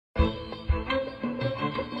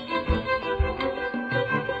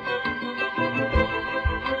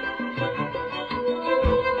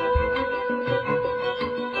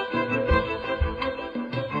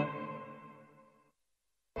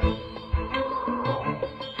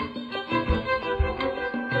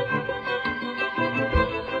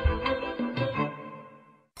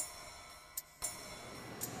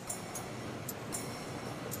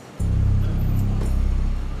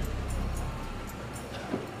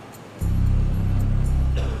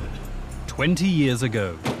20 years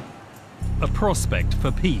ago, a prospect for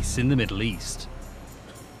peace in the Middle East,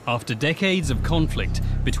 after decades of conflict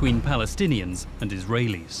between Palestinians and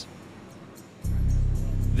Israelis.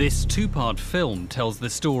 This two-part film tells the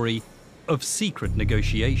story of secret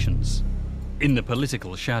negotiations in the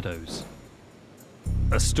political shadows.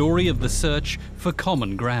 A story of the search for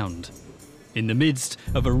common ground in the midst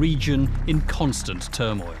of a region in constant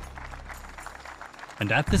turmoil.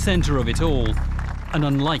 And at the center of it all, an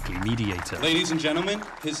unlikely mediator. Ladies and gentlemen,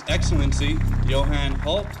 His Excellency Johan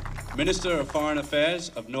Holt, Minister of Foreign Affairs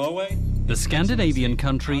of Norway. The Scandinavian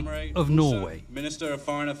country of Norway. Minister of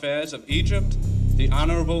Foreign Affairs of Egypt. The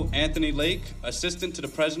Honorable Anthony Lake, Assistant to the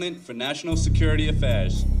President for National Security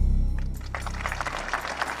Affairs.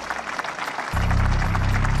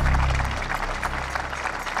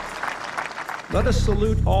 Let us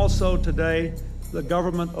salute also today the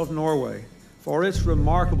government of Norway for its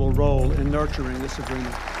remarkable role in nurturing this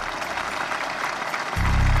agreement.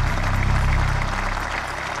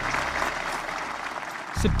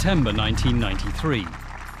 September 1993.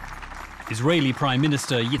 Israeli Prime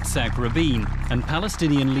Minister Yitzhak Rabin and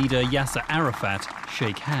Palestinian leader Yasser Arafat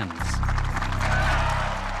shake hands.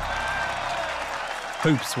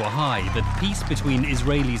 Hopes were high that peace between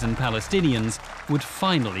Israelis and Palestinians would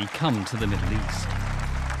finally come to the Middle East.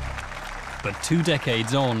 But 2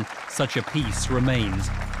 decades on, such a peace remains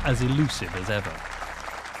as elusive as ever.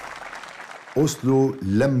 أوسلو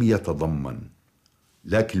لم يتضمن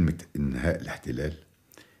لا كلمة إنهاء الاحتلال،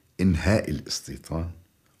 إنهاء الاستيطان،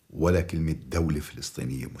 ولا كلمة دولة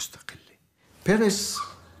فلسطينية مستقلة. Paris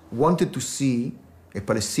wanted to see a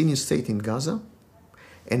Palestinian state in Gaza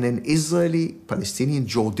and an Israeli-Palestinian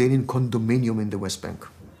Jordanian condominium in the West Bank.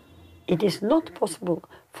 It is not possible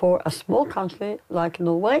for a small country like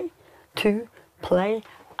Norway to play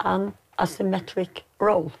an asymmetric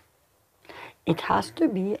role. It has to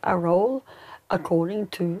be a role according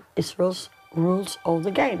to Israel's rules of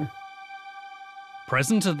the game.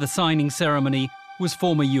 Present at the signing ceremony was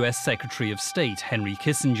former US Secretary of State Henry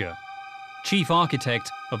Kissinger, chief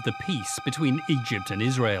architect of the peace between Egypt and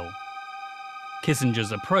Israel.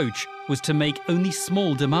 Kissinger's approach was to make only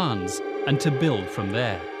small demands and to build from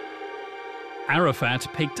there. Arafat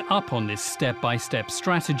picked up on this step-by-step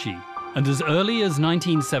strategy, and as early as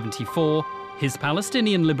 1974, his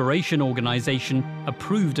Palestinian Liberation Organization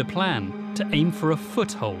approved a plan to aim for a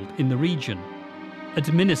foothold in the region,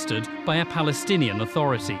 administered by a Palestinian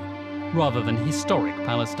authority, rather than historic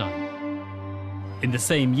Palestine. In the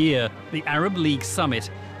same year, the Arab League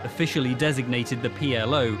Summit officially designated the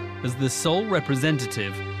PLO as the sole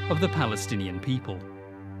representative of the Palestinian people.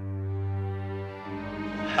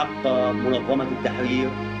 حق منظمة التحرير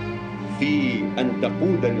في أن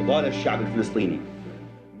تقود نضال الشعب الفلسطيني.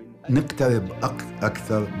 نقترب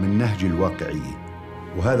أكثر من نهج الواقعية،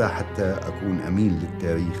 وهذا حتى أكون أمين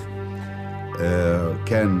للتاريخ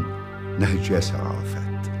كان نهج ياسر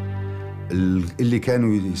عرفات اللي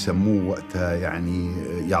كانوا يسموه وقتها، يعني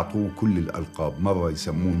يعطوه كل الألقاب، مرة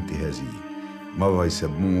يسموه انتهازية، مرة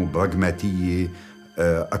يسموه براغماتية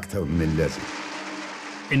أكثر من اللازم.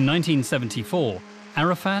 In 1974,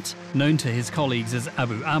 Arafat, known to his colleagues as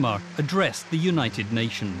Abu Ammar, addressed the United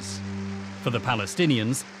Nations. For the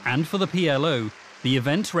Palestinians and for the PLO, the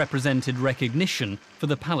event represented recognition for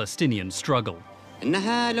the Palestinian struggle.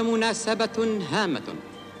 إنها لمناسبة هامة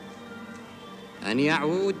أن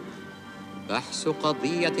يعود بحث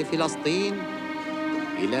قضية فلسطين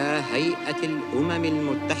إلى هيئة الأمم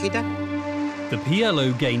المتحدة. The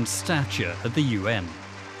PLO gained stature at the UN,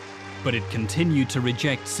 but it continued to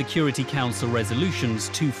reject Security Council resolutions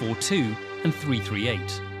 242 and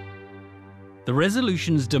 338. The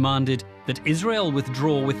resolutions demanded that Israel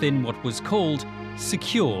withdraw within what was called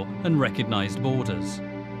secure and recognized borders.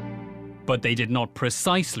 But they did not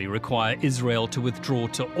precisely require Israel to withdraw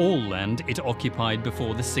to all land it occupied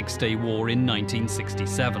before the Six-Day War in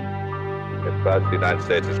 1967. As far as the United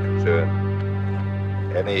States is concerned,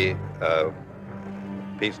 any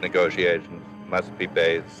peace negotiations must be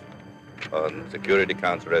based on Security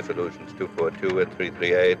Council resolutions 242 and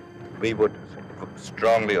 338. We would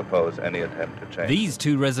strongly oppose any attempt to change. These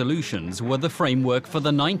 2 resolutions were the framework for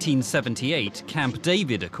the 1978 Camp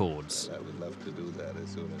David Accords. I would love to do that as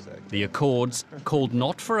soon as I can. The Accords called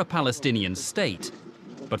not for a Palestinian state,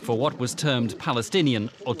 but for what was termed Palestinian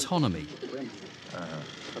autonomy.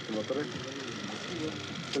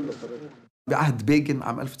 بعهد بيغن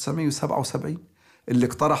عام 1977 اللي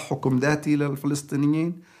اقترح حكم ذاتي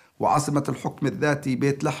للفلسطينيين وعاصمة الحكم الذاتي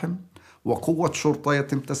بيت لحم وقوة شرطة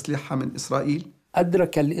يتم تسليحها من إسرائيل.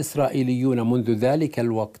 أدرك الإسرائيليون منذ ذلك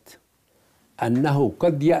الوقت أنه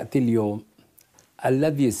قد يأتي اليوم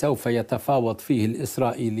الذي سوف يتفاوض فيه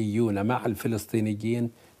الإسرائيليون مع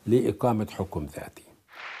الفلسطينيين لإقامة حكم ذاتي.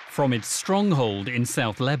 From its stronghold in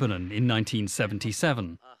South Lebanon in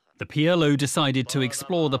 1977, the PLO decided to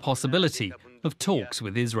explore the possibility of talks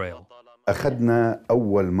with Israel. أخذنا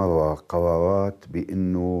أول مرة قرارات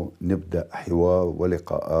بأنه نبدأ حوار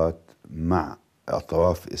ولقاءات مع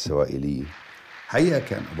أطراف إسرائيلية. حقيقة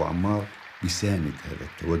كان أبو عمار بيساند هذا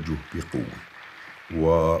التوجه بقوة،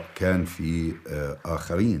 وكان في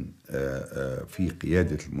آخرين في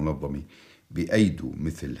قيادة المنظمة بأيدوا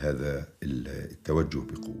مثل هذا التوجه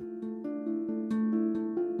بقوة.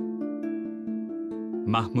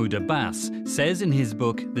 Mahmoud Abbas says in his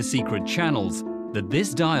book The Secret Channels that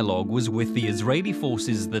this dialogue was with the Israeli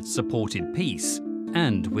forces that supported peace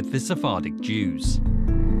and with the Sephardic Jews.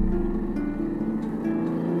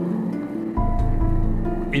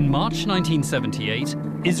 In March 1978,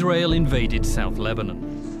 Israel invaded South Lebanon.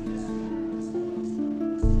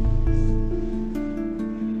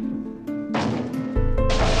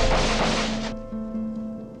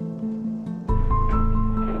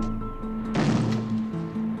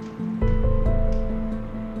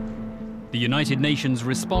 The United Nations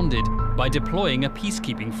responded by deploying a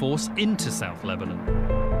peacekeeping force into South Lebanon.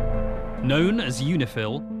 Known as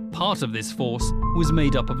UNIFIL, part of this force was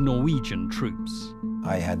made up of Norwegian troops.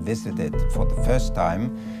 I had visited for the first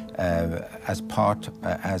time as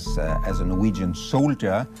a Norwegian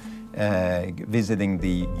soldier visiting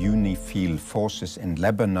the UNIFIL forces in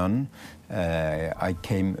Lebanon. I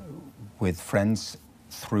came with friends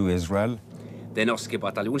through Israel. Den norske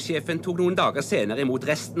bataljonssjefen tok noen dager senere imot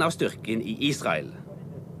resten av styrken i Israel.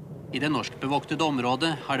 I det norskbevoktede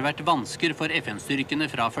området har det vært vansker for FN-styrkene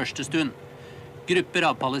fra første stund. Grupper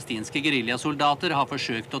av palestinske guerillasoldater har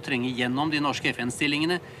forsøkt å trenge gjennom de norske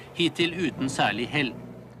FN-stillingene, hittil uten særlig hell.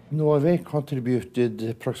 Norway contributed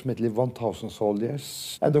approximately 1,000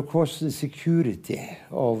 soldiers, and of course the security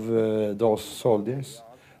of those soldiers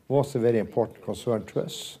was a very important concern to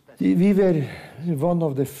us. We were one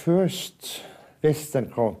of the first Western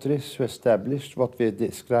countries who established what we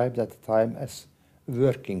described at the time as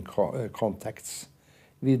working contacts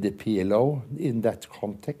with the PLO in that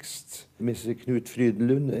context. Mr. Knut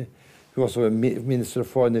Frydenlund, who was a Minister of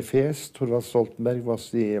Foreign Affairs, Thorvald Stoltenberg was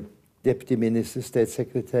the Deputy Minister, State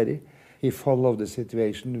Secretary. He followed the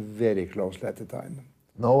situation very closely at the time.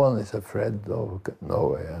 No one is afraid of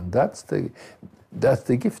Norway, and that's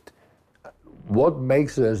the gift. What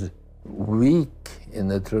makes us weak in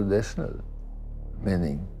the traditional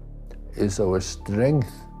meaning is our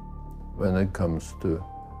strength when it comes to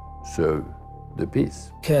serve the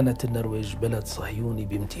peace. كانت النرويج بلد صهيوني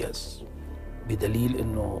بامتياز، بدليل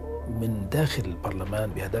انه من داخل البرلمان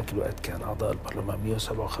بهذاك الوقت كان اعضاء البرلمان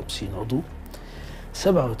 157 عضو،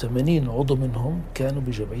 87 عضو منهم كانوا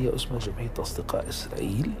بجمعيه اسمها جمعيه اصدقاء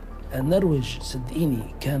اسرائيل. النرويج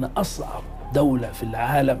صدقيني كان اصعب دوله في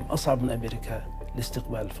العالم، اصعب من امريكا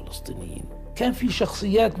لاستقبال الفلسطينيين. كان في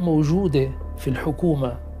شخصيات موجودة في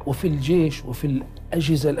الحكومة وفي الجيش وفي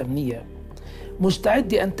الأجهزة الأمنية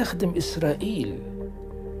مستعدة أن تخدم إسرائيل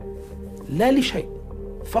لا لشيء،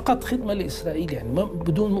 فقط خدمة لإسرائيل، يعني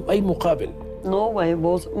بدون أي مقابل. Norway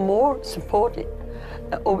was more supportive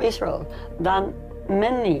of Israel than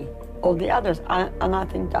many of the others, and I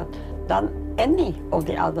think that than any of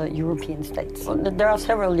the other European states. There are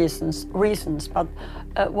several reasons, but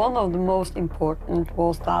one of the most important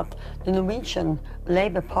was that the Norwegian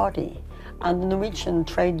Labour Party and the Norwegian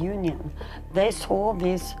Trade Union, they saw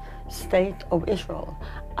this state of Israel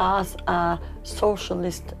as a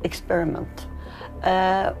socialist experiment,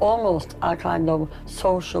 almost a kind of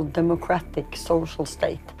social democratic social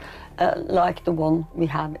state, like the one we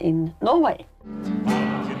have in Norway.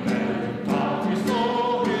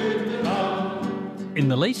 In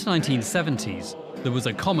the late 1970s, there was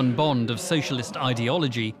a common bond of socialist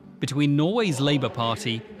ideology between Norway's Labour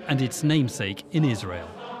Party and its namesake in Israel.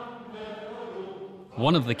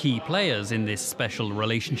 One of the key players in this special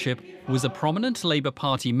relationship was a prominent Labour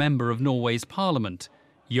Party member of Norway's parliament,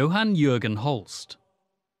 Johan Jørgen Holst.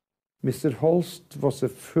 Mr. Holst was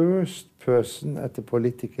the first person at the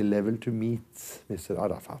political level to meet Mr.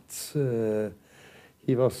 Arafat.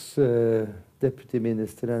 He was deputy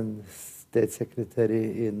minister and state secretary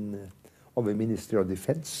of the Ministry of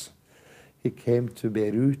Defense. He came to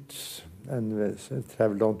Beirut and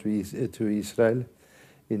traveled on to Israel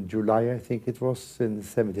in July, I think it was, in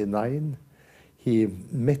 '79. He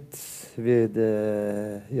met with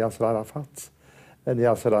Yasser Arafat, and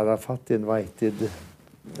Yasser Arafat invited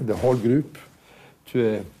the whole group to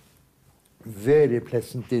a very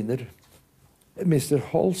pleasant dinner. Mr.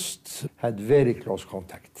 Holst had very close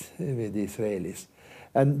contact with the Israelis.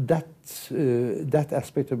 And that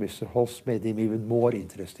aspect of Mr. Holst made him even more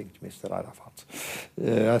interesting to Mr. Arafat.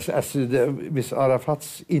 Mr.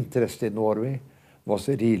 Arafat's interest in Norway was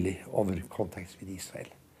really over contacts with Israel.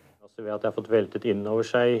 Altså ved at det har fått veltet inn over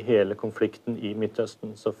seg hele konflikten i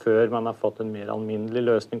Midtøsten. Så før man har fått en mer alminnelig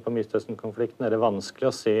løsning på Midtøsten-konflikten, det vanskelig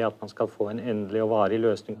å se at man skal få en endelig og varig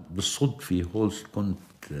løsning. بالصدفة هولست كنت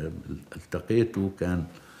التقيته كان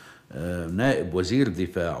نائب وزير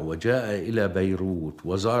دفاع وجاء إلى بيروت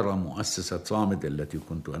وزار مؤسسة صامد التي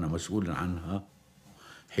كنت أنا مسؤول عنها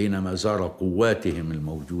حينما زار قواتهم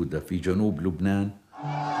الموجودة في جنوب لبنان.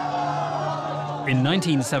 In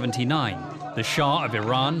 1979, the Shah of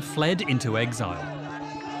Iran fled into exile.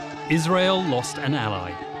 Israel lost an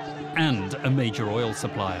ally and a major oil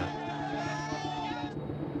supplier.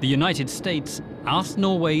 The United States asked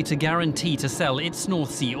Norway to guarantee to sell its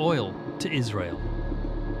North Sea oil to Israel.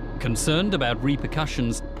 Concerned about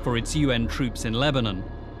repercussions for its UN troops in Lebanon,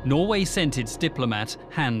 Norway sent its diplomat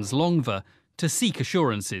Hans Longve to seek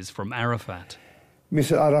assurances from Arafat.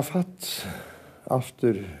 Mr. Arafat,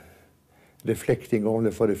 after reflecting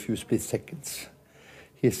only for a few split seconds,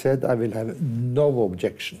 he said, I will have no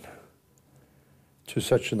objection to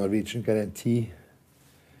such a Norwegian guarantee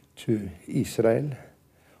to Israel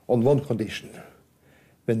on one condition.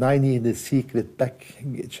 When I need a secret back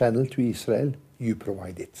channel to Israel, you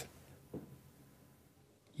provide it.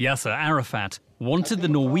 Yasser Arafat wanted the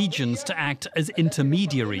Norwegians to act as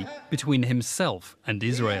intermediary between himself and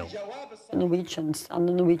Israel. The Norwegians and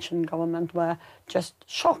the Norwegian government were just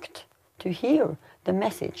shocked to hear the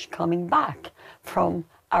message coming back from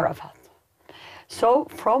Arafat. So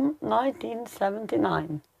from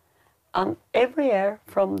 1979 and every year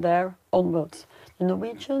from there onwards, the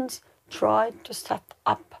Norwegians tried to set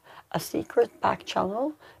up a secret back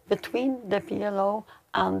channel between the PLO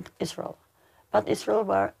and Israel. But Israel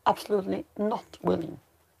were absolutely not willing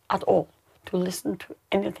at all to listen to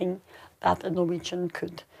anything that a Norwegian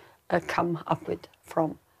could come up with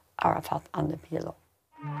from Arafat and the PLO.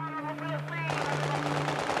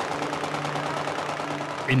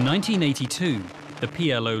 In 1982, the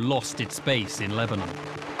PLO lost its base in Lebanon.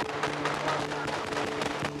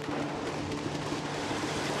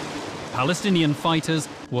 Palestinian fighters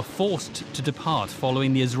were forced to depart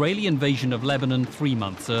following the Israeli invasion of Lebanon 3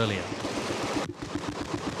 months earlier.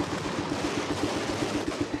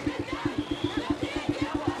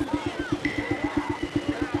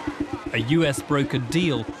 A US brokered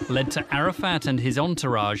deal led to Arafat and his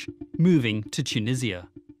entourage moving to Tunisia.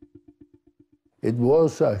 It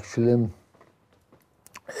was actually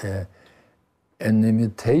an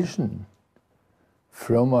invitation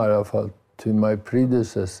from Arafat to my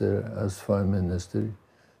predecessor as Foreign Minister,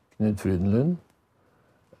 Knut Frydenlund,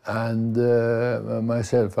 and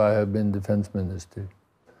myself, I have been Defense Minister.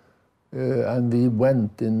 And we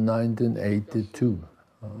went in 1982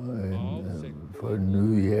 for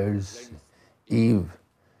New Year's Eve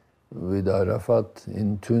with Arafat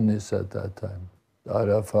in Tunis at that time.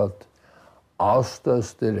 Arafat asked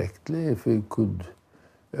us directly if we could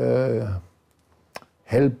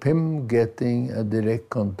help him getting a direct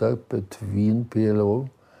contact between PLO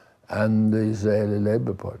and the Israeli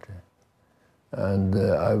Labour Party. And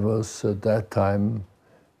I was at that time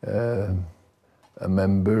a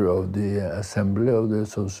member of the Assembly of the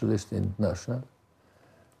Socialist International.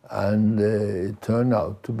 And it turned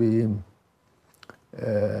out to be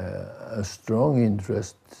a strong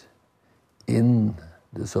interest in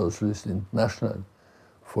the Socialist International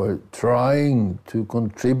for trying to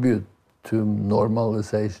contribute to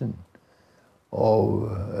normalization of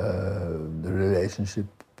the relationship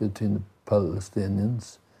between the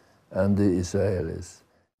Palestinians and the Israelis.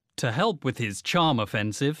 To help with his charm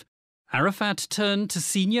offensive, Arafat turned to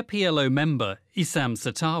senior PLO member Issam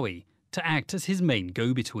Satawi to act as his main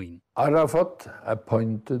go-between. Arafat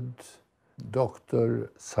appointed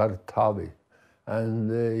Dr. Sartawi,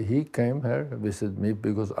 and he came here, visited me,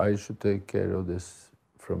 because I should take care of this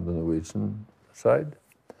from the Norwegian side.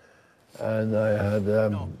 And I had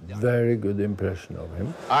a very good impression of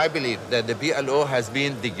him. I believe that the PLO has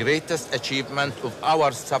been the greatest achievement of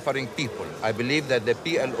our suffering people. I believe that the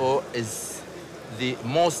PLO is the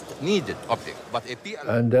most needed object. But a PLO...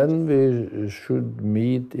 And then we should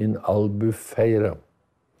meet in Albufeira.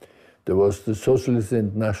 There was the Socialist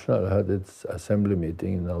International had its assembly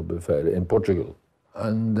meeting in Albufeira in Portugal.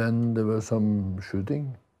 And then there was some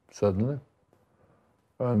shooting, suddenly.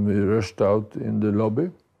 And we rushed out in the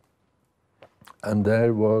lobby. And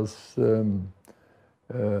there was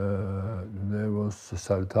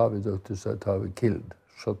Sartawi, Dr. Sartawi, killed,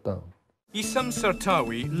 shot down. Issam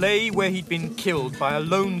Sartawi lay where he'd been killed by a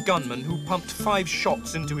lone gunman who pumped 5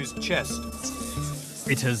 shots into his chest.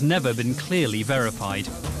 It has never been clearly verified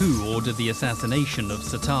who ordered the assassination of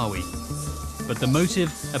Sartawi, but the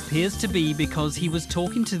motive appears to be because he was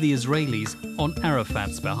talking to the Israelis on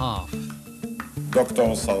Arafat's behalf. Dr.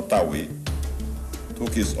 Sartawi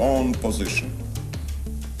took his own position.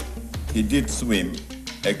 He did swim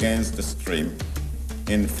against the stream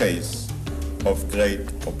in face of great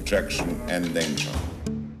objection and danger.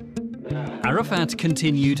 Arafat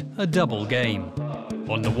continued a double game.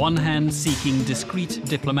 On the one hand, seeking discreet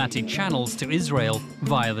diplomatic channels to Israel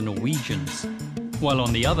via the Norwegians, while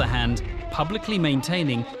on the other hand, publicly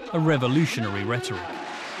maintaining a revolutionary rhetoric.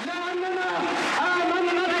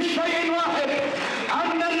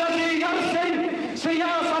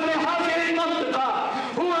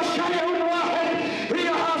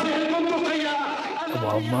 أبو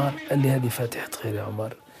عمار قال لي هذه فاتحة خير يا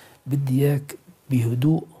عمر، بدي إياك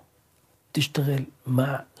بهدوء تشتغل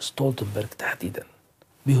مع ستولتنبرغ تحديدا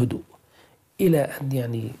بهدوء إلى أن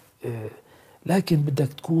يعني لكن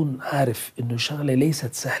بدك تكون عارف إنه شغلة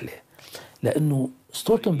ليست سهلة، لأنه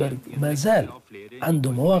ستولتنبرغ ما زال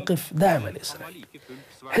عنده مواقف داعمة لإسرائيل.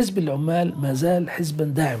 حزب العمال ما زال حزبا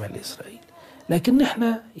داعما لإسرائيل، لكن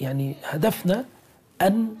نحن يعني هدفنا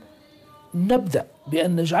أن نبدأ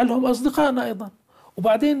بأن نجعلهم أصدقائنا أيضا،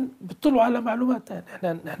 وبعدين بيطلعوا على معلومات.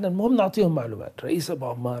 نحن المهم نعطيهم معلومات. رئيس أبو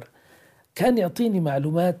عمار كان يعطيني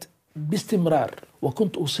معلومات باستمرار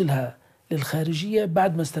وكنت أوصلها للخارجية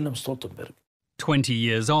بعد ما استلم ستولتنبرغ. 20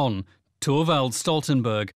 years on, Thorvald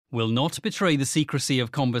Stoltenberg will not betray the secrecy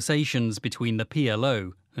of conversations between the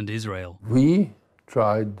PLO and Israel. We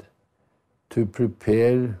tried to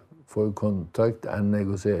prepare for contact and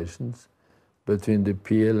negotiations between the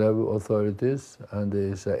PLO authorities and the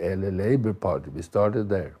Israeli Labour Party. We started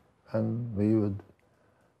there, and we would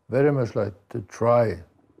very much like to try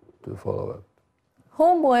to follow up.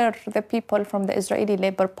 Whom were the people from the Israeli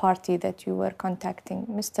Labour Party that you were contacting?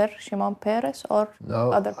 Mr. Shimon Peres or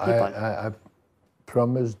other people? I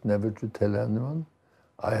promised never to tell anyone.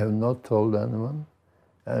 I have not told anyone,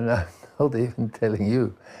 and I'm not even telling you.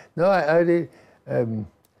 No,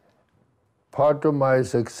 part of my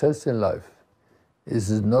success in life is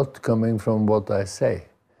not coming from what I say,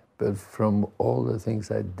 but from all the things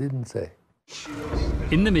I didn't say.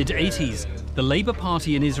 In the mid-80s, the Labour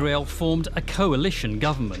Party in Israel formed a coalition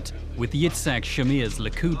government with Yitzhak Shamir's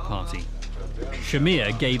Likud party. Shamir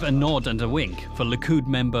gave a nod and a wink for Likud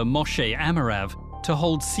member Moshe Amarav to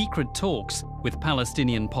hold secret talks with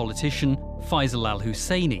Palestinian politician Faisal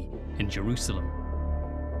al-Husseini in Jerusalem.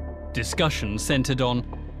 Discussions centered on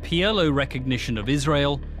PLO recognition of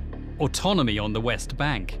Israel, autonomy on the West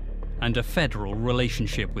Bank, and a federal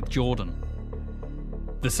relationship with Jordan.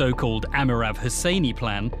 The so-called Amarav-Husseini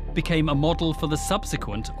plan became a model for the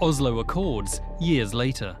subsequent Oslo Accords years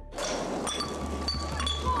later.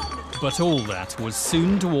 But all that was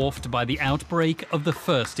soon dwarfed by the outbreak of the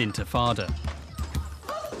First Intifada,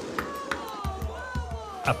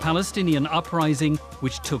 a Palestinian uprising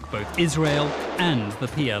which took both Israel and the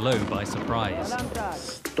PLO by surprise.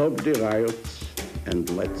 Stop the riots and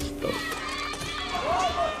let's talk.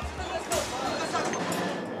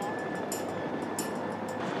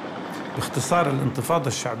 باختصار الانتفاضة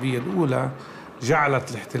الشعبية الأولى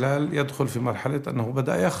جعلت الاحتلال يدخل في مرحلة أنه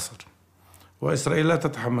بدأ يخسر، وإسرائيل لا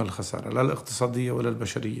تتحمل الخسارة لا الاقتصادية ولا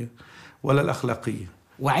البشرية ولا الأخلاقية.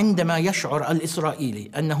 وعندما يشعر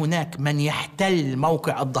الإسرائيلي أن هناك من يحتل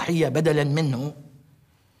موقع الضحية بدلاً منه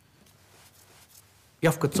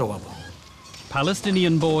يفقد صوابه.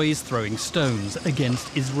 Palestinian boys throwing stones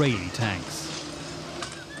against Israeli tanks.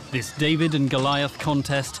 This David and Goliath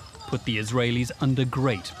contest put the Israelis under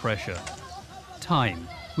great pressure. Time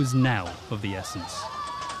was now of the essence.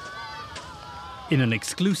 In an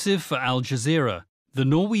exclusive for Al Jazeera, the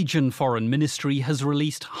Norwegian Foreign Ministry has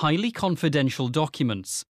released highly confidential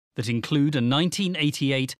documents that include a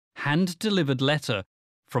 1988 hand-delivered letter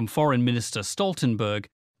from Foreign Minister Stoltenberg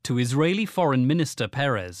to Israeli Foreign Minister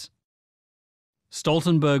Peres.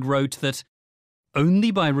 Stoltenberg wrote that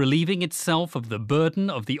only by relieving itself of the burden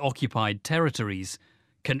of the occupied territories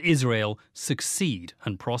can Israel succeed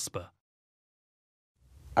and prosper.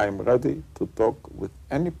 I'm ready to talk with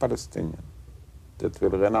any Palestinian that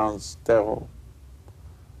will renounce terror,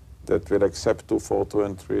 that will accept 242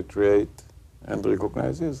 and 338 and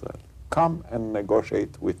recognize Israel. Come and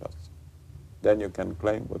negotiate with us. Then you can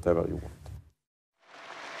claim whatever you want.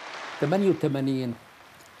 88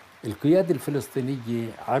 القيادة الفلسطينية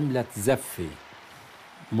عملت زفة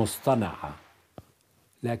مصطنعة،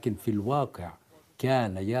 لكن في الواقع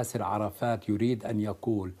كان ياسر عرفات يريد أن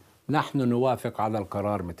يقول نحن نوافق على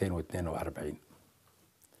القرار 242،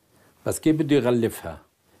 بس كيف بده يغلفها؟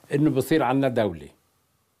 إنه بصير عنا دولة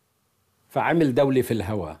فعمل دولة في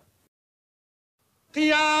الهواء.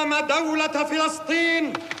 قيام دولة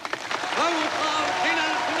فلسطين فوق أرضنا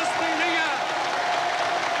الفلسطينية،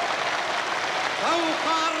 فوق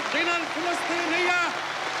أرضنا الفلسطينية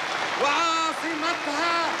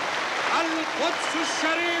وعاصمتها القدس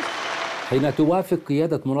الشريف. حين توافق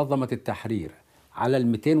قيادة منظمة التحرير على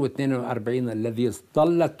 242 الذي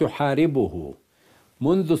ظلت تحاربه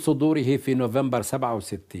منذ صدوره في نوفمبر 67،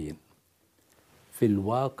 في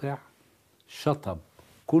الواقع شطب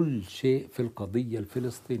كل شيء في القضية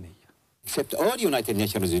الفلسطينية. Except all United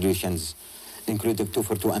Nations resolutions, including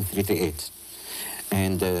 242 and 338.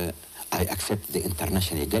 And I accept the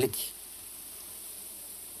international equality.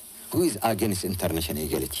 Who is against international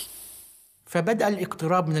equality? فبدأ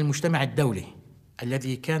الاقتراب من المجتمع الدولي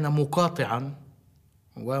الذي كان مقاطعا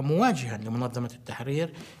ومواجها لمنظمة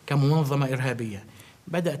التحرير كمنظمة إرهابية.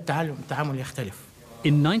 بدأ التعامل يختلف.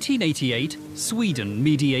 In 1988, Sweden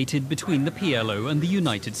mediated between the PLO and the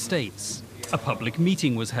United States. A public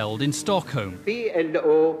meeting was held in Stockholm.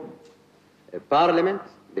 PLO parliament,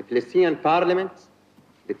 the Palestinian parliament,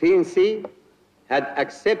 the PNC had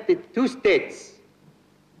accepted two states,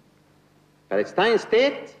 Palestine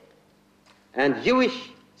state and Jewish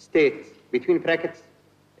state, between brackets,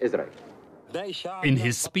 Israel. In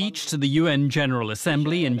his speech to the UN General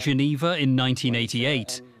Assembly in Geneva in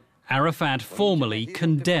 1988, Arafat formally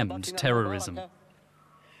condemned terrorism.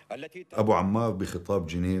 أبو عمار بخطاب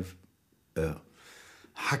جنيف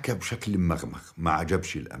حكى بشكل مغمغ، ما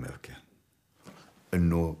عجبش الأمريكان،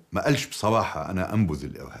 إنه ما قالش بصراحة أنا أنبذ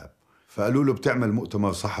الإرهاب. فقالوا له بتعمل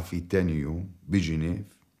مؤتمر صحفي تاني يوم بجنيف،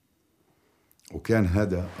 وكان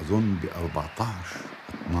هذا أظن ب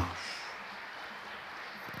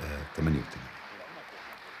 14/12/88،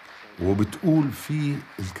 وبتقول فيه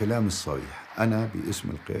الكلام الصريح: أنا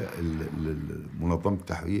باسم منظمة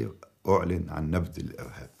التحرير أعلن عن نبذ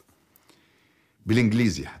الإرهاب،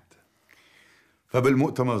 بالإنجليزي حتى.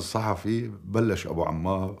 فبالمؤتمر الصحفي بلش أبو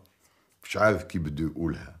عمار مش عارف كيف بده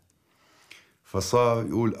يقولها، فصار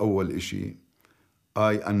يقول أول إشي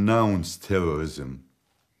I announce terrorism.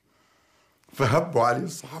 فهبوا عليه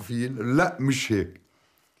الصحفيين: لا مش هيك.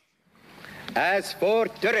 As for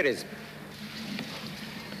terrorism,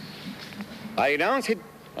 I renounced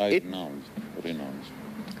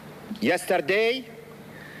yesterday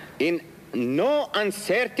in no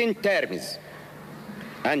uncertain terms,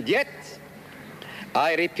 and yet I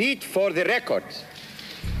repeat for the record,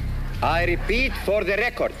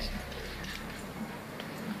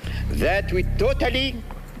 that we totally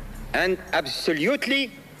and absolutely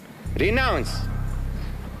renounce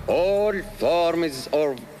all forms of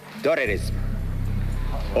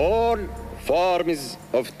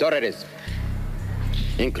terrorism,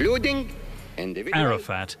 including individual.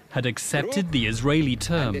 Arafat had accepted the Israeli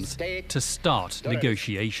terms to start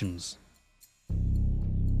negotiations.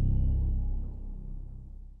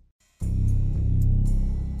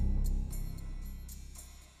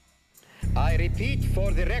 I repeat for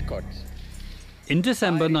the record. In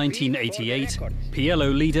December 1988, PLO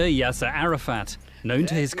leader Yasser Arafat, known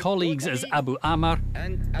to his colleagues as Abu Ammar,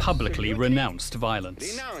 publicly renounced violence.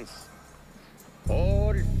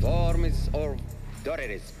 All forms of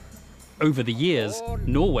terrorism. Over the years,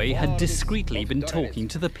 Norway had discreetly been talking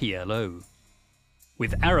to the PLO.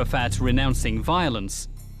 With Arafat renouncing violence,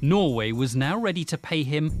 Norway was now ready to pay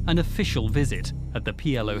him an official visit at the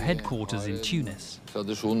PLO headquarters in Tunis.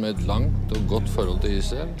 Tradisjon med et langt og godt forhold til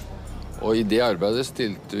Israel. Og i det arbeidet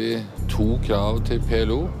stilte vi 2 krav til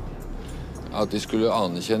PLO. At de skulle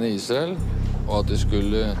anerkjenne Israel, og at de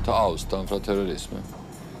skulle ta avstand fra terrorisme.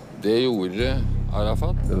 Det gjorde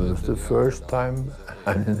Arafat. It was the first time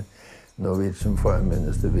a Norwegian foreign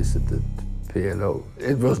minister visited PLO.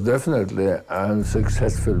 It was definitely a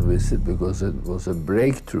successful visit because it was a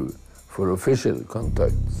breakthrough for official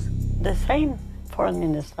contacts. The same foreign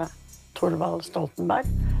minister, Thorvald Stoltenberg,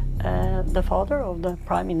 the father of the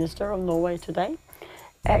Prime Minister of Norway today,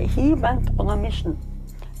 he went on a mission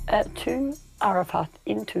to Arafat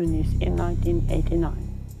in Tunis in 1989.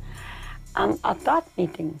 And at that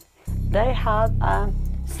meeting, they had a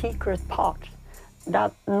secret part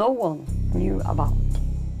that no one knew about.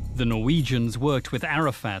 The Norwegians worked with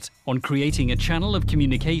Arafat on creating a channel of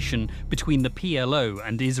communication between the PLO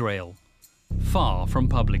and Israel, far from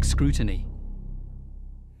public scrutiny.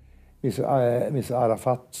 Mr.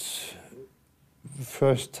 Arafat,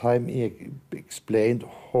 first time he explained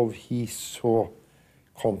how he saw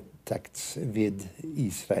contacts with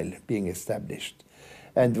Israel being established.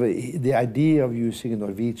 And the idea of using a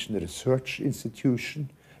Norwegian research institution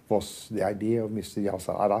was the idea of Mr.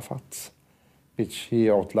 Yasser Arafat, which he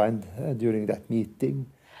outlined during that meeting.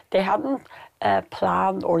 They hadn't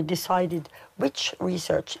planned or decided which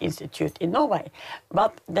research institute in Norway,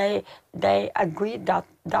 but they agreed that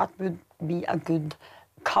that would be a good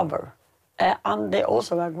cover. And they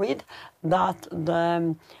also agreed that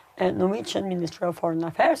the Norwegian Ministry of Foreign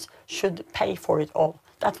Affairs should pay for it all.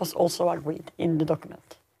 That was also agreed in the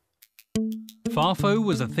document. Fafo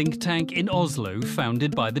was a think tank in Oslo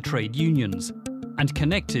founded by the trade unions and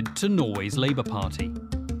connected to Norway's Labour Party.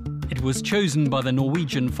 It was chosen by the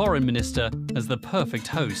Norwegian foreign minister as the perfect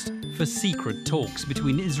host for secret talks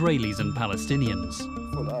between Israelis and Palestinians.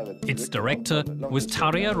 Its director was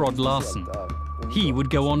Tarjei Rod-Larsen. He would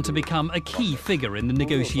go on to become a key figure in the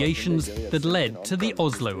negotiations that led to the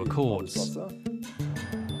Oslo Accords.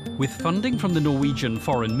 With funding from the Norwegian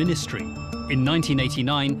Foreign Ministry, in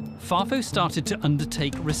 1989, Fafo started to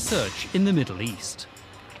undertake research in the Middle East.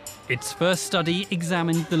 Its first study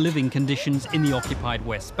examined the living conditions in the occupied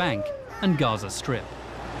West Bank and Gaza Strip.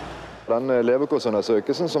 Den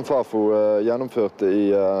levekårsundersøkelsen som Fafo gjennomførte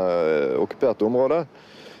i okkuperte områder,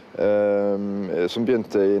 som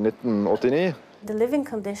begynte i 1989. The living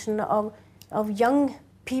condition of young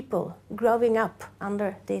people growing up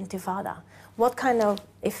under the Intifada. What kind of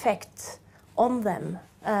effect on them?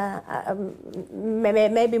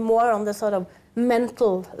 Maybe more on the sort of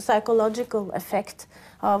mental, psychological effect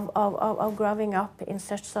of growing up in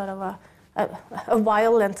such sort of a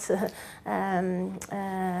violent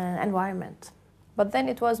environment. But then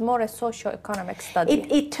it was more a socio-economic study.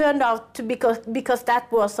 It turned out to, because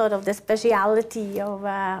that was sort of the speciality of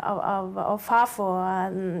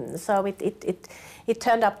Fafo, so it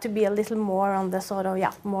turned up to be a little more on the sort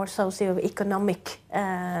of, more socio-economic,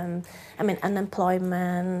 I mean,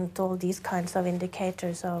 unemployment, all these kinds of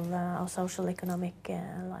indicators of social economic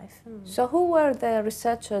life. So who were the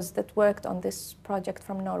researchers that worked on this project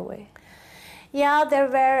from Norway? Yeah, there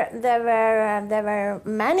were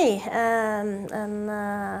many, and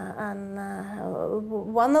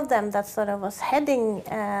one of them that sort of was heading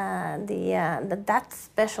that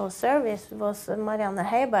special service was Marianne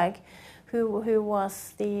Heiberg, who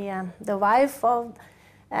was the wife of.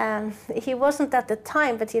 He wasn't at the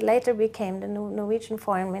time, but he later became the Norwegian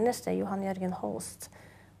Foreign Minister, Johan Jørgen Holst.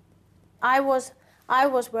 I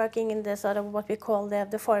was working in the sort of what we call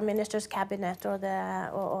the Foreign Minister's Cabinet or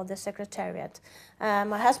the Secretariat.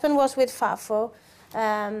 My husband was with Fafo.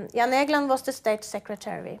 Jan Egeland was the State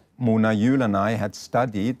Secretary. Mona Juel and I had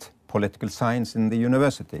studied political science in the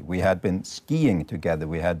university. We had been skiing together.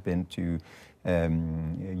 We had been to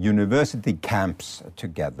university camps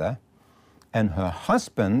together. And her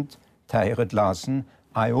husband, Tarjei Rod-Larsen,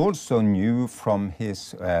 I also knew from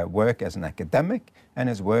his work as an academic and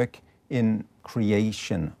his work in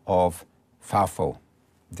creation of Fafo,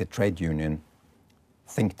 the trade union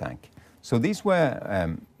think tank. So these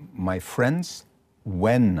were my friends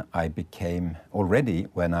when I became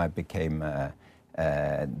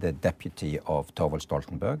the deputy of Thorvald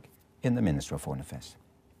Stoltenberg in the Ministry of Foreign Affairs.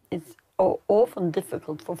 It's often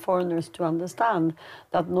difficult for foreigners to understand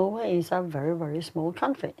that Norway is a very, very small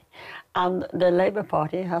country. And the Labour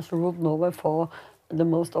Party has ruled Norway for the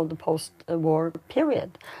most of the post-war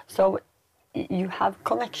period. So you have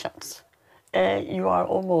connections. You are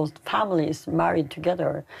almost families married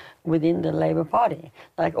together within the Labour Party.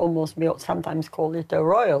 Like almost, we sometimes call it the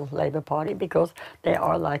Royal Labour Party because they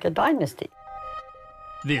are like a dynasty.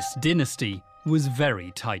 This dynasty was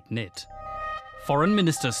very tight-knit. Foreign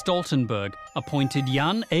Minister Stoltenberg appointed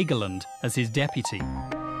Jan Egeland as his deputy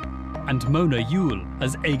and Mona Juel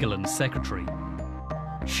as Egeland's secretary.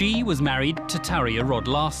 She was married to Tarjei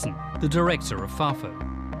Rod-Larsen, the director of Fafo.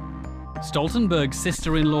 Stoltenberg's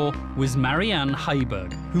sister-in-law was Marianne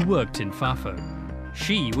Heiberg, who worked in Fafo.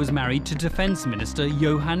 She was married to Defence Minister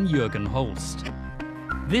Johan Jørgen Holst.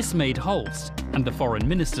 This made Holst and the Foreign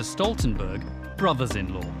Minister Stoltenberg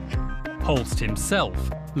brothers-in-law. Holst himself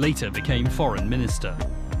later became Foreign Minister.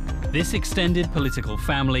 This extended political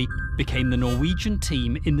family became the Norwegian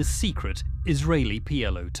team in the secret Israeli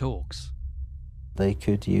PLO talks. They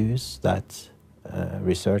could use that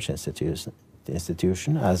research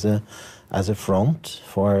institution as a front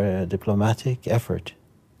for a diplomatic effort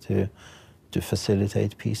to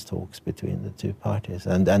facilitate peace talks between the two parties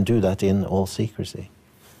and do that in all secrecy.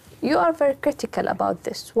 You are very critical about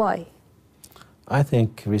this. Why? I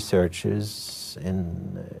think researchers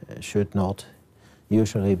should not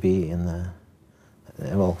usually be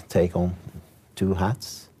take on two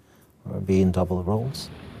hats or be in double roles.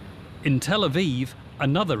 In Tel Aviv,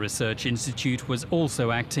 another research institute was also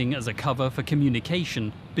acting as a cover for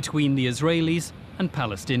communication between the Israelis and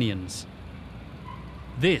Palestinians.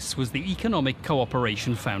 This was the Economic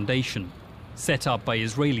Cooperation Foundation, set up by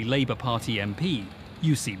Israeli Labour Party MP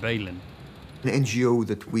Yussi Beilin. An NGO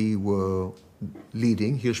that we were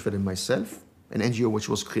leading, Hirschfeld and myself, an NGO which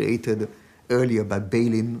was created earlier by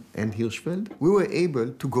Beilin and Hirschfeld, we were able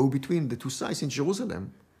to go between the two sides in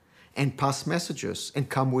Jerusalem and pass messages and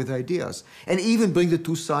come with ideas and even bring the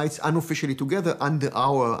two sides unofficially together under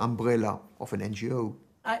our umbrella of an NGO.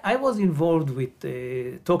 I was involved with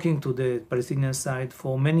talking to the Palestinian side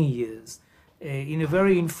for many years in a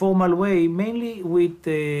very informal way, mainly with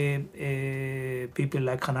people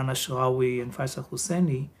like Hanan Ashrawi and Faisal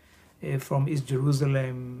Husseini from East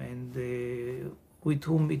Jerusalem, and with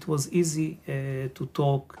whom it was easy to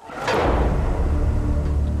talk.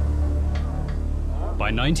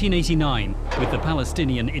 By 1989, with the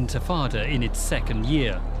Palestinian Intifada in its second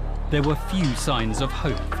year, there were few signs of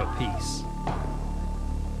hope for peace.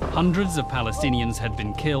 Hundreds of Palestinians had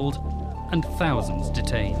been killed and thousands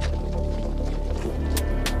detained.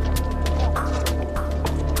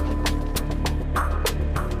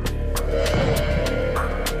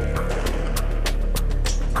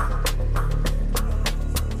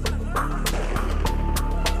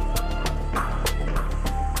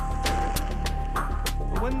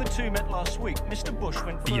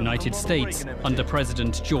 The United States, under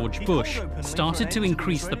President George Bush, started to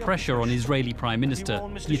increase the pressure on Israeli Prime Minister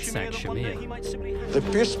Yitzhak Shamir. The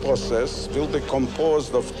peace process will be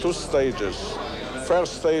composed of two stages.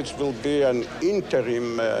 First stage will be an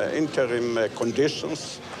interim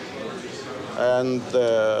conditions, and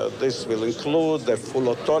this will include the full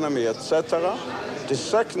autonomy, etc. The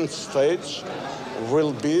second stage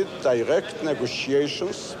will be direct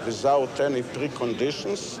negotiations without any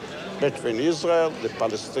preconditions between Israel, the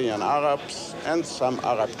Palestinian Arabs, and some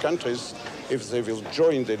Arab countries if they will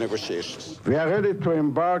join the negotiations. We are ready to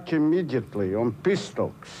embark immediately on peace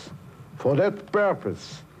talks. For that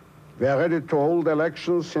purpose, we are ready to hold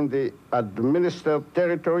elections in the administered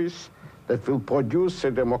territories that will produce a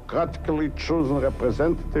democratically chosen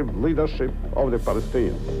representative leadership of the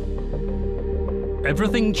Palestinians.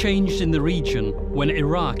 Everything changed in the region when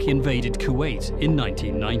Iraq invaded Kuwait in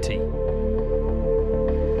 1990.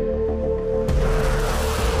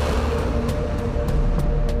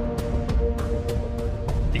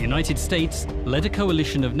 The United States led a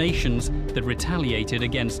coalition of nations that retaliated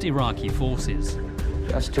against Iraqi forces.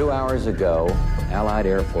 Just 2 hours ago, Allied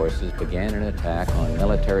air forces began an attack on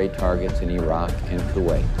military targets in Iraq and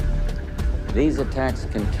Kuwait. These attacks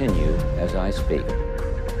continue as I speak.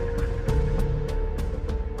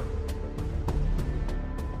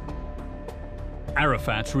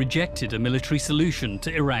 Arafat rejected a military solution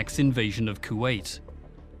to Iraq's invasion of Kuwait.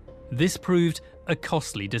 This proved a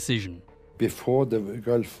costly decision. Before the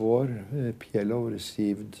Gulf War, PLO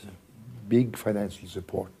received big financial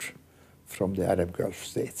support from the Arab Gulf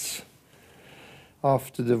states.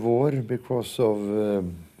 After the war, because of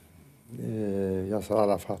Yasser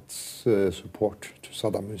Arafat's support to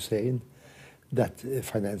Saddam Hussein, that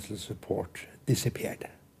financial support disappeared.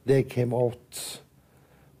 They came out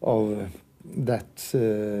of that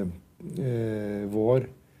war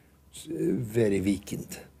very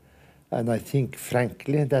weakened. And I think,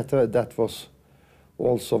 frankly, that was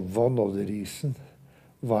also one of the reasons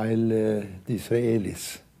why the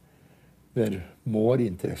Israelis were more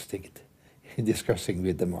interested in discussing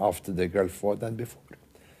with them after the Gulf War than before.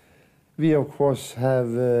 We, of course,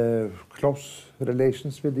 have close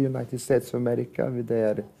relations with the United States of America. They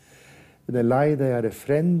are an ally, they are a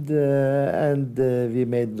friend, and we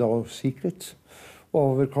made no secret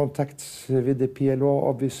of our contacts with the PLO,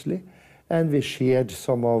 obviously. And we shared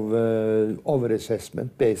some of our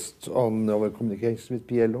assessment based on our communications with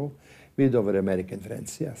PLO with our American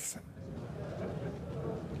friends, yes.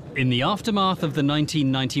 In the aftermath of the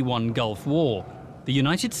 1991 Gulf War, the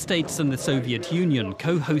United States and the Soviet Union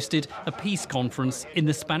co-hosted a peace conference in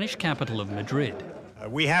the Spanish capital of Madrid.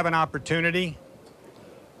 We have an opportunity,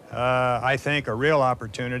 I think a real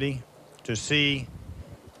opportunity, to see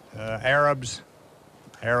Arab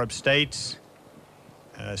states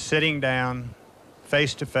sitting down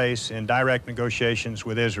face to face in direct negotiations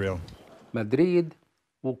with Israel. مدريد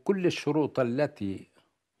وكل الشروط التي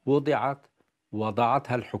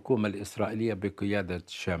وضعتها الحكومة الإسرائيلية بقيادة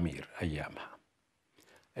شامير أيامها.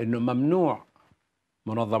 إنه ممنوع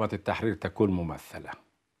منظمة التحرير تكون ممثلة.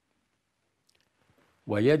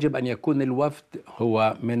 ويجب أن يكون الوفد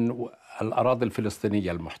هو من الأراضي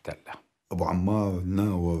الفلسطينية المحتلة. أبو عمار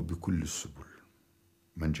ناوى بكل السبل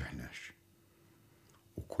ما نجحناش.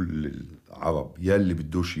 وكل العرب يا اللي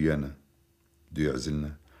بدوش إيانا بده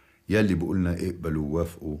يعزلنا يا اللي بقولنا اقبلوا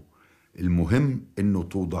ووافقوا. المهم إنه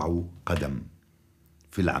توضعوا قدم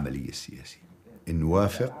في العملية السياسية.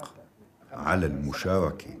 نوافق على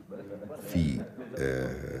المشاركة في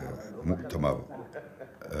مؤتمر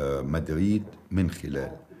مدريد من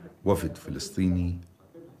خلال وفد فلسطيني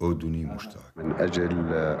أردني مشترك من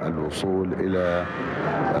أجل الوصول إلى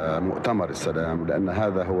مؤتمر السلام، لأن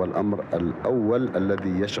هذا هو الأمر الأول الذي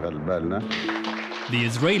يشغل بالنا. The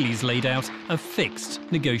Israelis laid out a fixed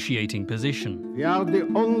negotiating position. We are the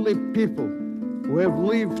only people who have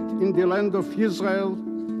lived in the land of Israel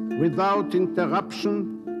without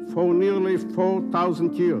interruption for nearly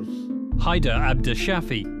 4,000 years. Haider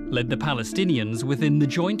Abdeshafi led the Palestinians within the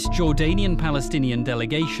joint Jordanian-Palestinian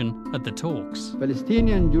delegation at the talks.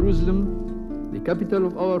 Palestinian Jerusalem, the capital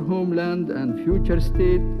of our homeland and future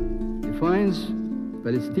state, defines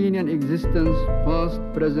Palestinian existence, past,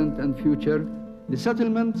 present, and future. The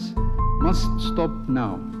settlements must stop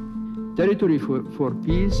now. Territory for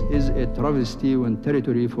peace is a travesty when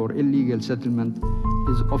territory for illegal settlement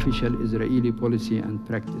is official Israeli policy and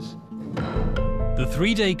practice. The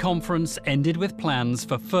three-day conference ended with plans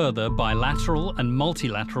for further bilateral and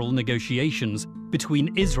multilateral negotiations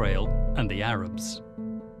between Israel and the Arabs.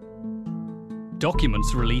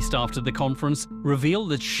 Documents released after the conference reveal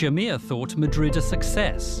that Shamir thought Madrid a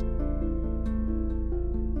success.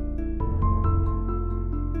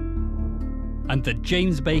 And that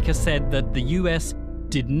James Baker said that the US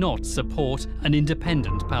did not support an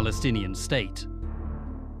independent Palestinian state.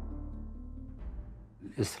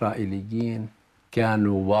 الإسرائيليين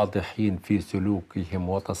كانوا واضحين في سلوكهم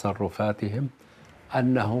وتصرفاتهم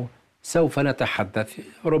أنه سوف نتحدث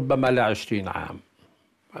ربما ل20 عام.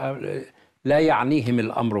 لا يعنيهم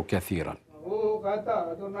الأمر كثيرا.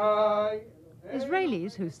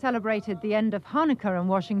 Israelis who celebrated the end of Hanukkah in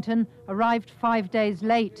Washington arrived 5 days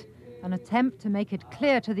late, an attempt to make it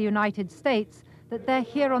clear to the United States that they're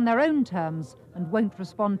here on their own terms and won't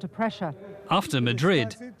respond to pressure. After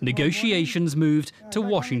Madrid, negotiations moved to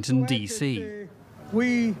Washington, D.C.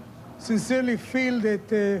 We sincerely feel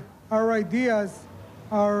that our ideas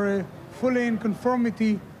are fully in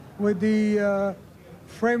conformity with the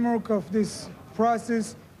framework of this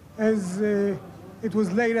process as it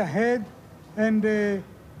was laid ahead, and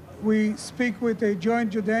we speak with a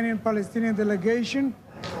joint Jordanian-Palestinian delegation.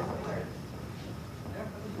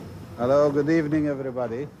 Hello, good evening,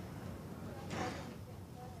 everybody.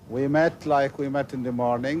 We met like we met in the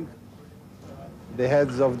morning, the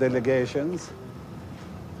heads of delegations.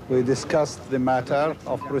 We discussed the matter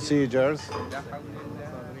of procedures,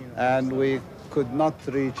 and we could not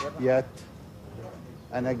reach yet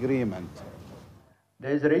an agreement. The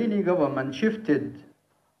Israeli government shifted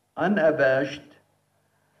unabashed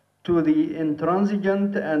to the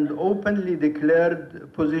intransigent and openly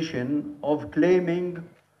declared position of claiming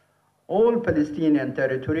all Palestinian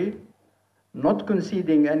territory, not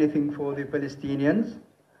conceding anything for the Palestinians,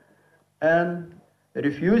 and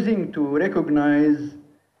refusing to recognize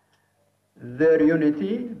their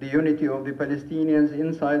unity, the unity of the Palestinians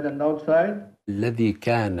inside and outside. الذي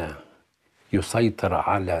كان يسيطر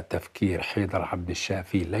على تفكير حيدر عبد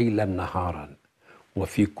الشافي ليلا نهارا،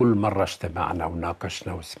 وفي كل مرة اجتمعنا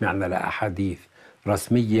وناقشنا وسمعنا لأحاديث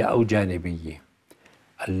رسمية أو جانبية،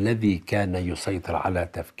 الذي كان يسيطر على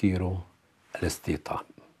تفكيره الاستيطان.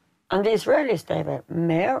 And the Israelis, they were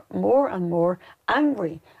more and more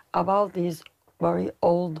angry about this very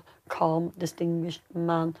old, calm, distinguished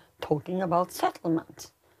man talking about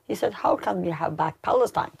settlements. He said, how can we have back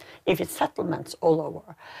Palestine if it's settlements all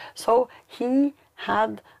over? So he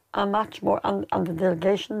had a much more, and the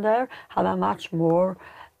delegation there had a much more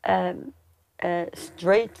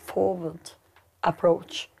straightforward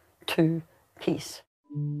approach to peace.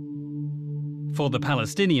 For the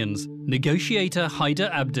Palestinians, negotiator Haider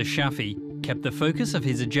Abdeshafi kept the focus of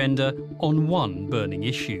his agenda on one burning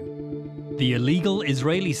issue: the illegal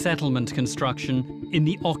Israeli settlement construction in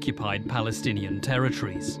the occupied Palestinian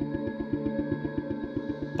territories.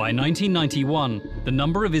 By 1991, the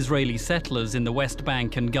number of Israeli settlers in the West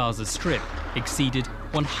Bank and Gaza Strip exceeded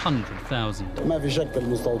 100,000. ما في شك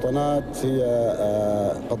المستوطنات هي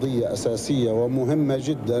قضية أساسية ومهمة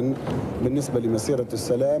جدا بالنسبة لمسيرة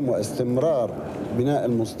السلام واستمرار بناء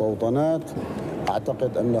المستوطنات.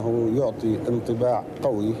 أعتقد أنه يعطي انطباع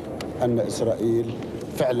قوي أن إسرائيل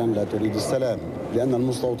فعلا لا تريد السلام، لأن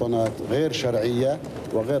المستوطنات غير شرعية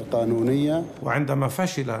وغير قانونية. وعندما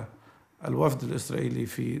فشل الوفد الإسرائيلي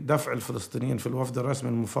في دفع الفلسطينيين في الوفد الرسمي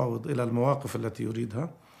المفاوض إلى المواقف التي يريدها،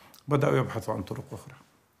 بدأوا يبحثوا عن طرق أخرى.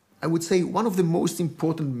 I would say one of the most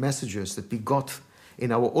important messages that we got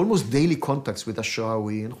in our almost daily contacts with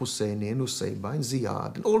Ashrawi and Husseini and Nusayba and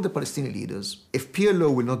Ziad and all the Palestinian leaders, if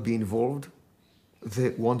PLO will not be involved,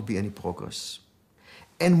 there won't be any progress.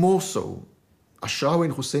 And more so, Ashrawi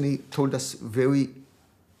and Husseini told us very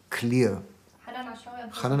clear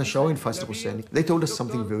Hanan Ashrawi and Faisal Husseini, they told us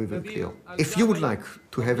something very, very clear. If you would like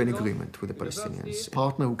to have an agreement with the Palestinians, a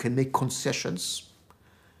partner who can make concessions,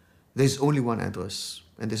 there's only one address,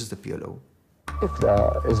 and this is the PLO. If the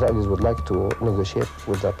Israelis would like to negotiate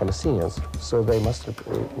with the Palestinians, so they must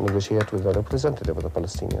negotiate with the representative of the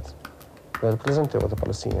Palestinians. The representative of the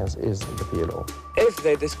Palestinians is the PLO. If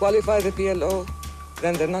they disqualify the PLO,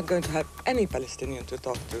 then they're not going to have any Palestinian to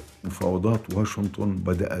talk to. مفاوضات واشنطن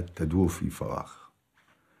بدأت تدور في فراغ،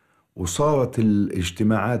 وصارت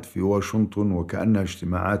الاجتماعات في واشنطن وكأنها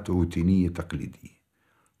اجتماعات روتينية تقليدية.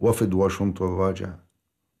 وفد واشنطن راجع،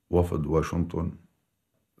 وفد واشنطن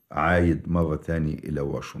عايد مرة ثانية إلى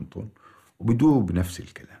واشنطن، وبدوروا بنفس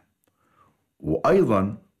الكلام.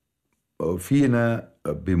 وأيضا فينا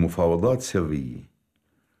بمفاوضات سرية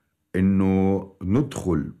إنه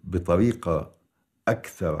ندخل بطريقة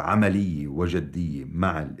أكثر عملية وجدية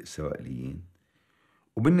مع الإسرائيليين،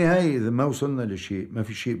 وبالنهاية إذا ما وصلنا لشيء ما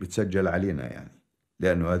في شيء بتسجل علينا يعني،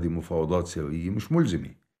 لأنه هذه مفاوضات سرية مش ملزمة.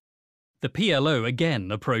 The PLO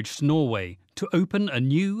again approached Norway to open a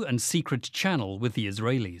new and secret channel with the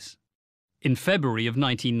Israelis. In February of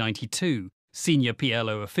 1992, senior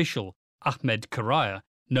PLO official Ahmed Karaya,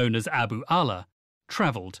 known as Abu Allah,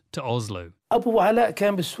 travelled to Oslo. أبو علاء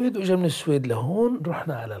كان بالسويد وإجا من السويد لهون،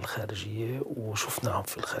 رحنا على الخارجية وشفناهم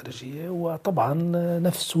في الخارجية، وطبعا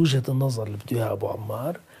نفس وجهة النظر اللي بده إياها أبو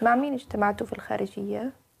عمار. مع مين اجتمعتوا في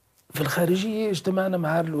الخارجية؟ في الخارجية اجتمعنا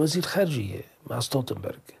مع الوزير الخارجية مع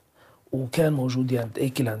ستولتنبرغ، وكان موجود يعني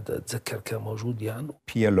أيكلاند أتذكر كان موجود يعني.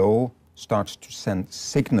 PLO starts to send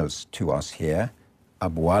signals to us here.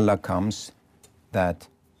 Abu Allah comes that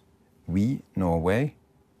we, Norway,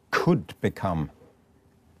 could become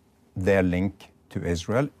their link to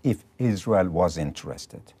Israel if Israel was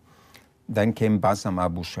interested. Then came Bassam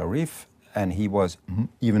Abu Sharif, and he was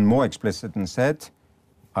even more explicit and said,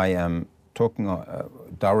 I am talking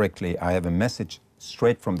directly, I have a message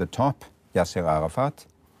straight from the top, Yasser Arafat.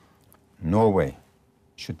 Norway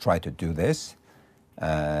should try to do this,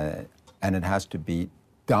 and it has to be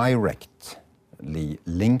directly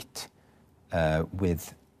linked with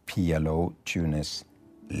PLO Tunis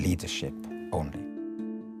leadership only.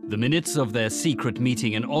 The minutes of their secret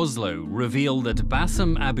meeting in Oslo reveal that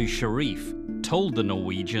Bassam Abu Sharif told the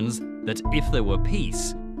Norwegians that if there were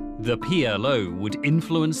peace, the PLO would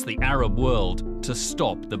influence the Arab world to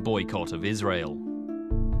stop the boycott of Israel.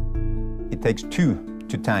 It takes two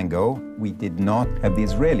to tango. We did not have the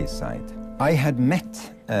Israeli side. I had met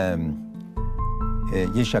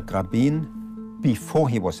Yitzhak Rabin before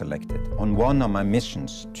he was elected on one of my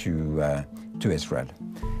missions to Israel.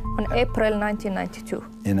 On April 1992.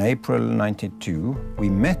 In April 92, we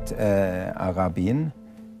met Rabin.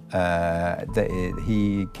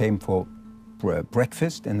 He came for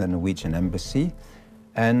breakfast in the Norwegian embassy,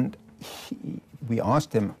 and we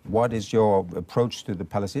asked him, what is your approach to the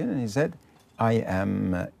Palestinians? And he said, I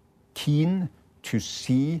am keen to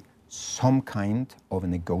see some kind of a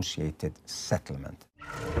negotiated settlement.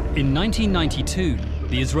 In 1992,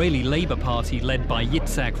 the Israeli Labour Party, led by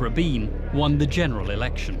Yitzhak Rabin, won the general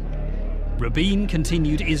election. Rabin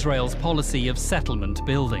continued Israel's policy of settlement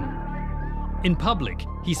building. In public,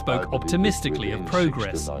 he spoke optimistically of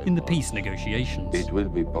progress in the peace negotiations. It will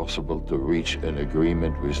be possible to reach an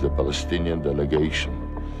agreement with the Palestinian delegation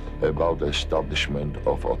about the establishment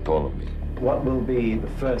of autonomy. What will be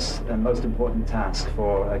the first and most important task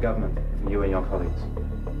for a government, you and your colleagues?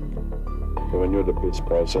 To renew the peace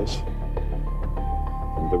process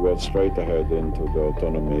and to go straight ahead into the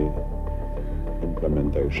autonomy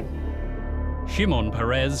implementation. Shimon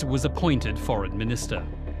Peres was appointed foreign minister.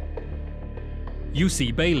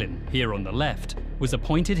 Yossi Beilin, here on the left, was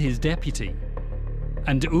appointed his deputy,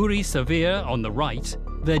 and Uri Savir on the right,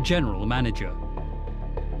 their general manager.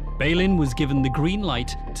 Beilin was given the green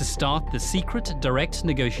light to start the secret direct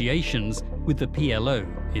negotiations with the PLO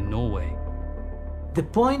in Norway. The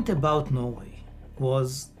point about Norway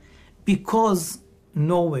was because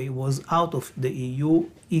Norway was out of the EU,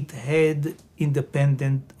 it had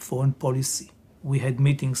independent foreign policy. We had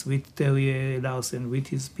meetings with Terje Larsen, with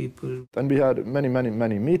his people. And we had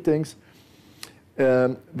many meetings,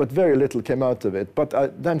 but very little came out of it. But I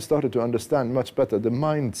then started to understand much better the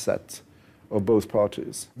mindset of both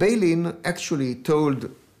parties. Beilin actually told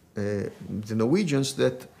the Norwegians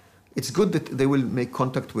that it's good that they will make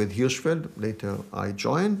contact with Hirschfeld, later I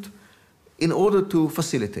joined, in order to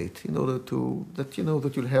facilitate, in order to, that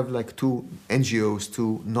you'll have like two NGOs,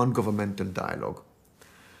 two non-governmental dialogue.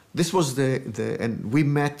 This was and we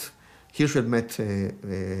met, Hirschfeld met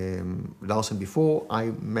Larsen before,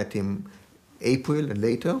 I met him April and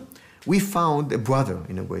later. We found a brother,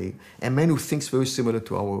 in a way, a man who thinks very similar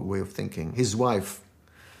to our way of thinking. His wife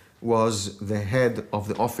was the head of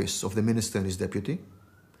the office of the minister and his deputy.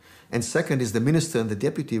 And second is the minister and the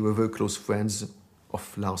deputy were very close friends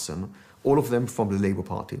of Larsen, all of them from the Labour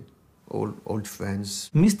Party, all old friends.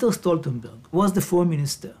 Mr. Stoltenberg was the foreign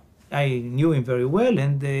minister. I knew him very well,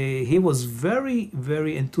 and he was very,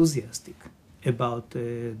 very enthusiastic about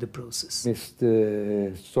the process.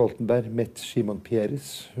 Mr. Stoltenberg met Shimon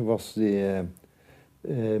Peres, who was the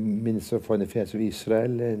Minister of Foreign Affairs of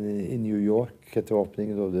Israel in New York at the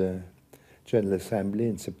opening of the General Assembly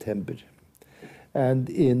in September. And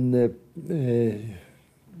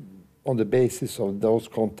on the basis of those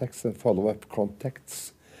contacts and follow-up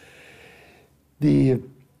contacts, the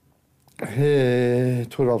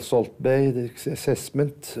Thorvald Stoltenberg's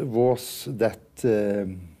assessment was that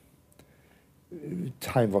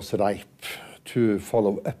time was ripe to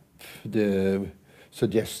follow up the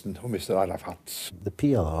suggestion of Mr. Arafat. The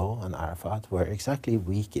PLO and Arafat were exactly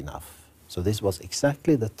weak enough. So this was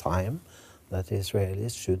exactly the time that the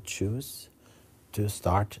Israelis should choose to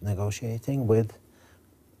start negotiating with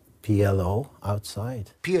PLO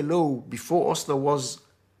outside. PLO before Oslo was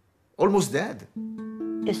almost dead.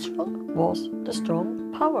 Israel was the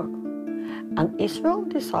strong power. And Israel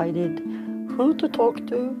decided who to talk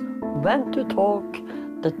to, when to talk,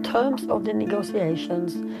 the terms of the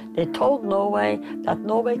negotiations. They told Norway that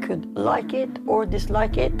Norway could like it or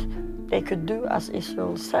dislike it. They could do as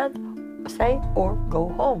Israel said, say, or go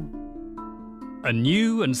home. A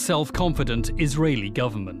new and self-confident Israeli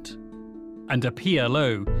government, and a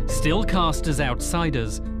PLO still cast as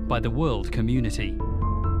outsiders by the world community.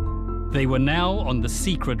 They were now on the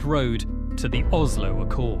secret road to the Oslo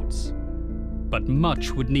Accords. But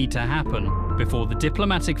much would need to happen before the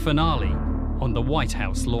diplomatic finale on the White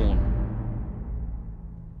House lawn.